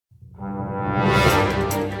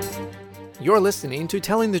You're listening to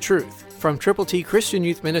Telling the Truth from Triple T Christian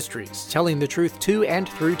Youth Ministries, telling the truth to and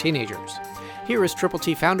through teenagers. Here is Triple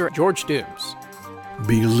T founder George Dooms.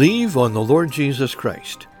 Believe on the Lord Jesus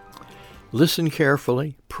Christ. Listen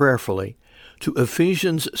carefully, prayerfully, to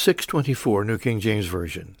Ephesians 6:24, New King James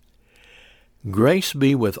Version. Grace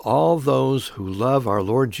be with all those who love our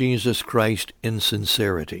Lord Jesus Christ in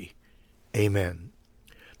sincerity. Amen.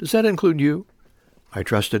 Does that include you? I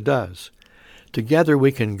trust it does. Together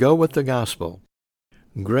we can go with the gospel.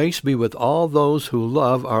 Grace be with all those who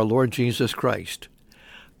love our Lord Jesus Christ.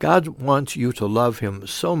 God wants you to love him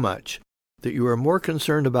so much that you are more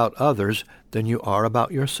concerned about others than you are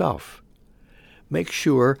about yourself. Make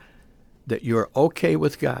sure that you are okay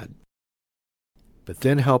with God, but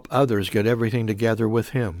then help others get everything together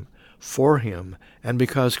with him, for him, and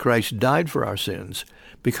because Christ died for our sins,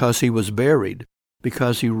 because he was buried,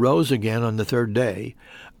 because he rose again on the third day,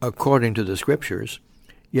 according to the Scriptures.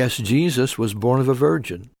 Yes, Jesus was born of a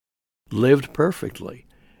virgin, lived perfectly,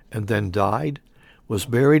 and then died, was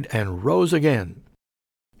buried, and rose again.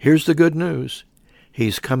 Here's the good news.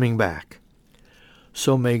 He's coming back.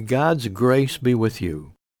 So may God's grace be with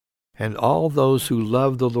you and all those who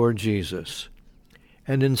love the Lord Jesus.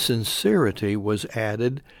 And in sincerity was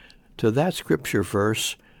added to that Scripture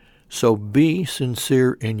verse, so be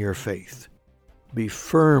sincere in your faith. Be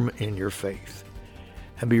firm in your faith,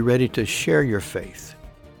 and be ready to share your faith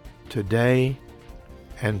today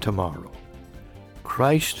and tomorrow.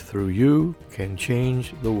 Christ through you can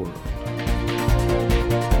change the world.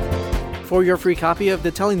 For your free copy of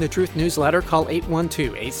the Telling the Truth newsletter, call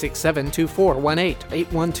 812-867-2418,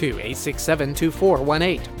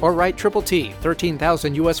 812-867-2418, or write Triple T,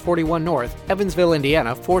 13,000 U.S. 41 North, Evansville,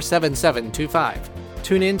 Indiana, 47725.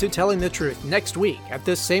 Tune in to Telling the Truth next week at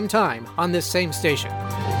this same time on this same station.